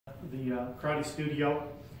the Karate Studio,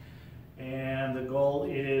 and the goal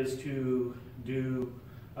is to do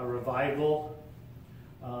a revival,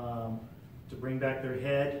 to bring back their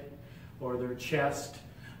head or their chest,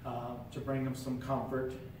 to bring them some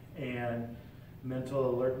comfort and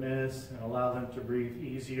mental alertness, and allow them to breathe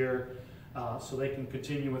easier so they can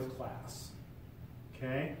continue with class.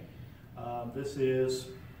 Okay, this is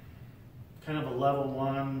kind of a level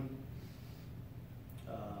 1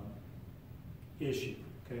 issue.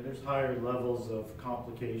 Okay, there's higher levels of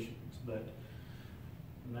complications, but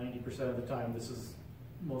 90% of the time this is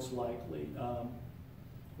most likely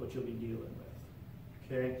what you'll be dealing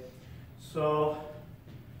with. Okay, so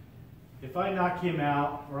if I knock him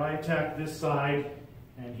out, or I attack this side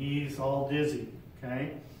and he's all dizzy,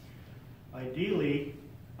 okay, ideally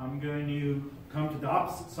I'm going to come to the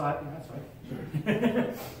opposite side. That's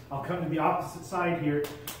right. I'll come to the opposite side here,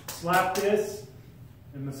 slap this,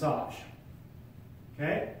 and massage.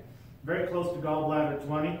 Okay? Very close to gallbladder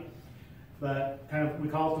 20, but kind of, we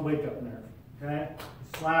call it the wake-up nerve. Okay?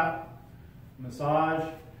 Slap, massage,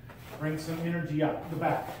 bring some energy up the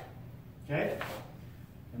back. Okay?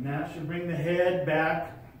 And that should bring the head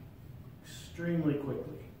back extremely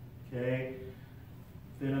quickly. Okay?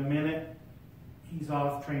 Within a minute, he's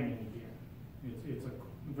off training again. It's a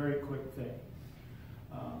very quick thing.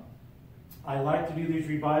 I like to do these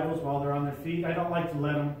revivals while they're on their feet. I don't like to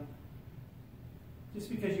let them, just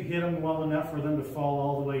because you hit them well enough for them to fall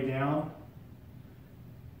all the way down,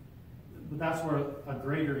 but that's where a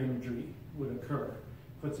greater injury would occur.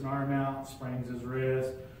 Puts an arm out, sprains his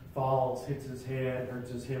wrist, falls, hits his head, hurts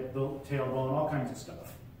his hip, tailbone, all kinds of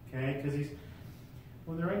stuff. Okay, because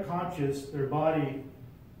when they're unconscious, their body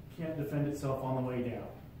can't defend itself on the way down.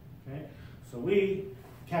 Okay, so we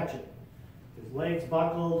catch it. His legs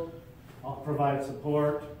buckled, I'll provide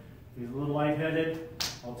support. If he's a little lightheaded,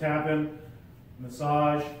 I'll tap him,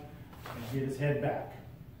 massage, and get his head back.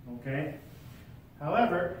 Okay?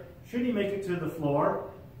 However, should he make it to the floor,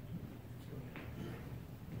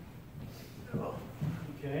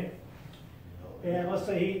 okay, and let's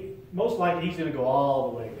say most likely he's going to go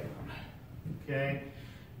all the way down. Okay?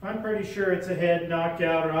 If I'm pretty sure it's a head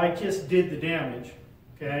knockout, or I just did the damage,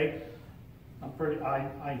 okay,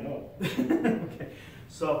 I know. Okay,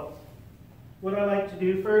 so what I like to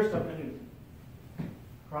do first, I'm going to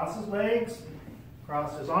cross his legs,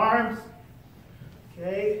 cross his arms,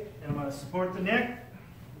 okay, and I'm going to support the neck,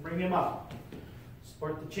 bring him up.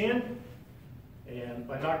 Support the chin, and if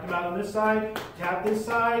I knocked him out on this side, tap this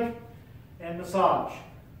side, and massage.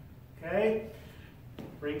 Okay,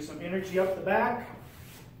 bring some energy up the back,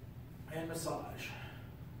 and massage.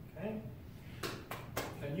 Okay.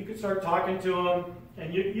 And you can start talking to them,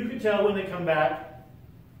 and you can tell when they come back.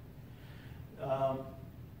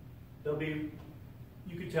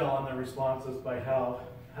 You can tell on their responses by how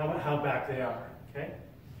back they are. Okay.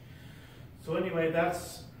 So anyway,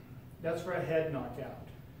 that's for a head knockout.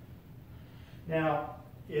 Now,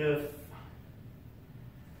 if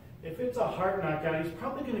it's a heart knockout, he's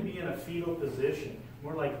probably going to be in a fetal position,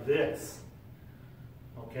 more like this.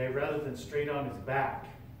 Okay, rather than straight on his back.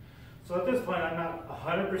 So at this point, I'm not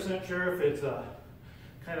 100% sure if it's a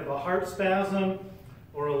kind of a heart spasm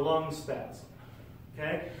or a lung spasm.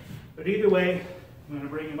 Okay, but either way, I'm going to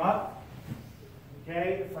bring him up.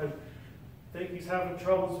 Okay, if I think he's having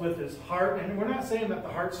troubles with his heart, and we're not saying that the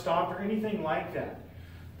heart stopped or anything like that.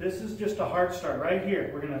 This is just a heart start right here.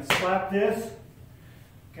 We're going to slap this,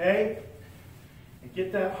 okay, and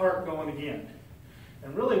get that heart going again.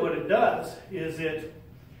 And really what it does is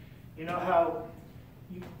you know how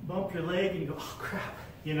you bump your leg and you go, oh crap,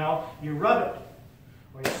 you know, you rub it,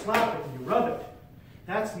 or you slap it and you rub it.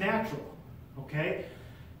 That's natural, okay?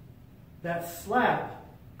 That slap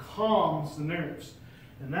calms the nerves.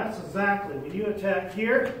 And that's exactly, when you attack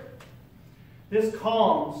here, this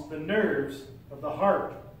calms the nerves of the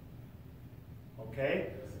heart,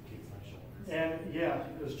 okay? And yeah,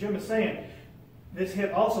 as Jim is saying, this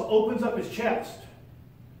hit also opens up his chest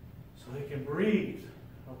so he can breathe,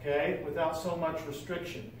 okay, without so much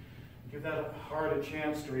restriction. Give that heart a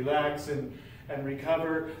chance to relax and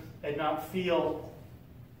recover and not feel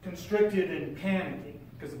constricted and panicking,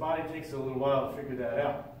 because the body takes a little while to figure that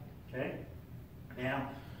out, okay? Now,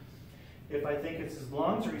 if I think it's his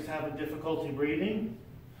lungs or he's having difficulty breathing,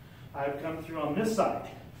 I've come through on this side,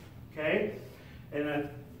 okay? And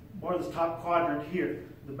more of this top quadrant here.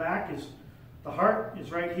 The heart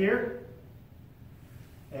is right here,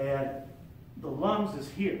 and the lungs is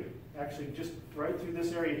here. Actually, just right through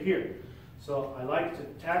this area here. So I like to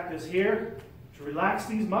attack this here to relax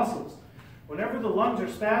these muscles. Whenever the lungs are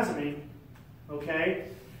spasming, okay,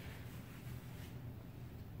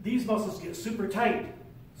 these muscles get super tight.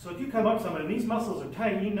 So if you come up to somebody and these muscles are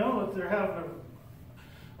tight, you know that they're having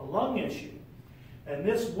a lung issue. And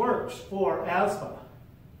this works for asthma.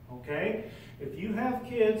 Okay? If you have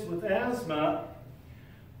kids with asthma,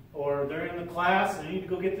 or they're in the class and they need to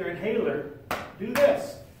go get their inhaler, do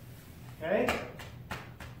this. Okay?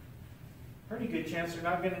 Pretty good chance they're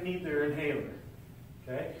not going to need their inhaler.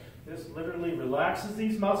 Okay? This literally relaxes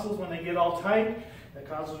these muscles when they get all tight. That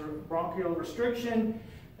causes bronchial restriction,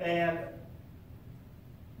 and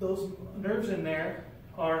those nerves in there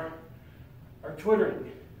are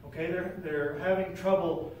twittering. Okay? They're having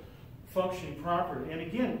trouble functioning properly. And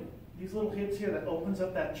again, these little hits here, that opens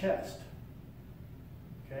up that chest.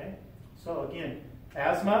 Okay? So again,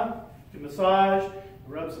 asthma, you massage,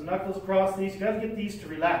 rub some knuckles across these. You got to get these to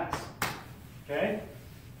relax. Okay?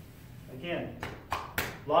 Again,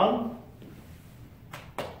 lung,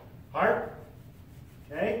 heart,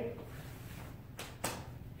 okay?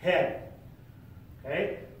 Head.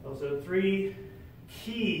 Okay? Those are the three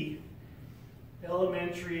key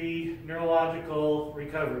elementary neurological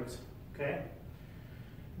recoveries. Okay?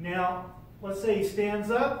 Now, let's say he stands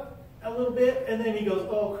up a little bit and then he goes,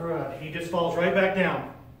 oh crud, he just falls right back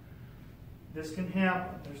down. This can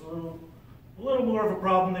happen. There's a little more of a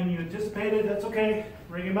problem than you anticipated. That's okay.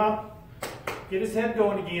 Bring him up, get his head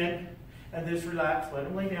going again, and just relax. Let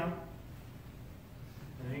him lay down.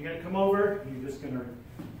 And then you're going to come over, you're just going to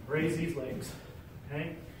raise these legs.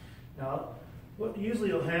 Okay? Now, what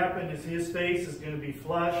usually will happen is his face is going to be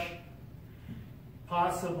flush.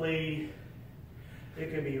 Possibly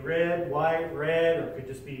it could be red, white, red, or it could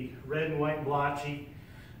just be red and white and blotchy.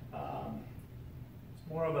 It's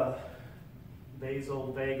more of a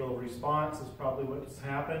vagal response is probably what's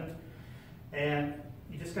happened. And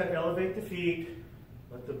you just got to elevate the feet,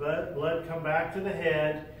 let the blood come back to the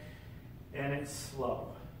head, and it's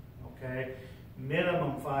slow. Okay?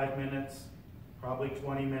 Minimum 5 minutes, probably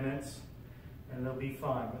 20 minutes, and they'll be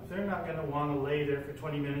fine. But they're not going to want to lay there for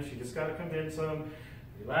 20 minutes. You just got to convince them,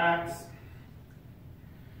 relax.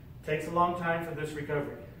 Takes a long time for this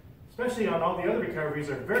recovery. Especially on all the other recoveries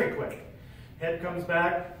are very quick. Head comes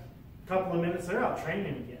back, a couple of minutes, they're out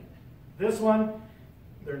training again. This one,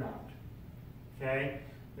 they're not. Okay?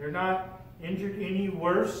 They're not injured any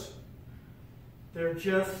worse. They're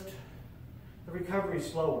just, the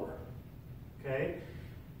recovery's slower. Okay?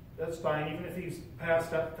 That's fine. Even if he's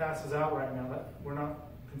passes out right now, we're not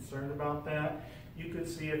concerned about that. You could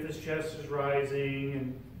see if his chest is rising,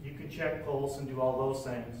 and you could check pulse and do all those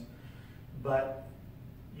things, but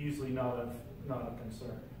usually not a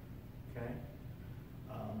concern. Okay.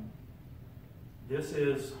 This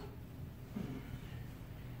is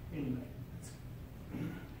anyway.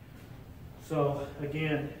 So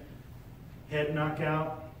again, head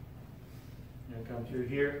knockout. And come through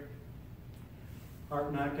here.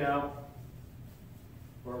 Heart knockout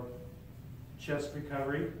or chest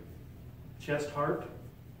recovery. Chest, heart,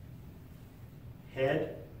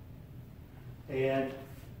 head, and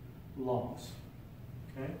lungs.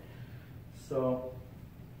 Okay? So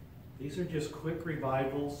these are just quick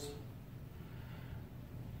revivals.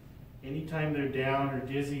 Anytime they're down or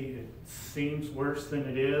dizzy, it seems worse than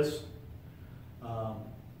it is.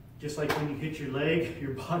 Just like when you hit your leg,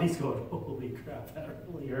 your body's going, holy crap, that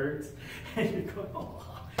really hurts. And you're going, oh,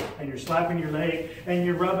 and you're slapping your leg and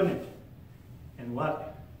you're rubbing it. And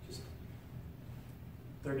what?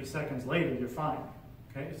 30 seconds later, you're fine.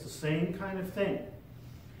 Okay? It's the same kind of thing.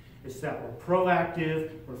 It's that we're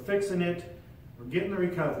proactive, we're fixing it, we're getting the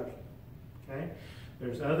recovery. Okay?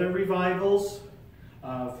 There's other revivals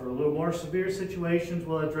for a little more severe situations.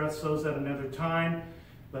 We'll address those at another time.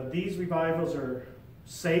 But these revivals are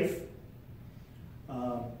safe.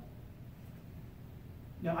 Now,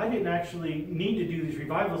 I didn't actually need to do these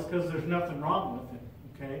revivals because there's nothing wrong with it.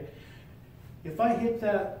 Okay? If I hit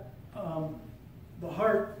that the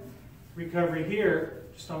heart recovery here,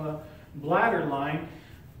 just on the bladder line,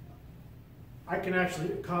 I can actually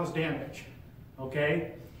cause damage.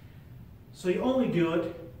 Okay? So you only do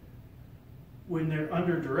it when they're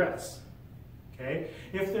under duress. Okay?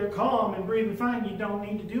 If they're calm and breathing fine, you don't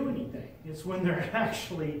need to do anything. It's when they're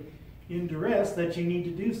actually in duress that you need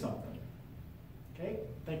to do something. Okay?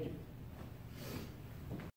 Thank you.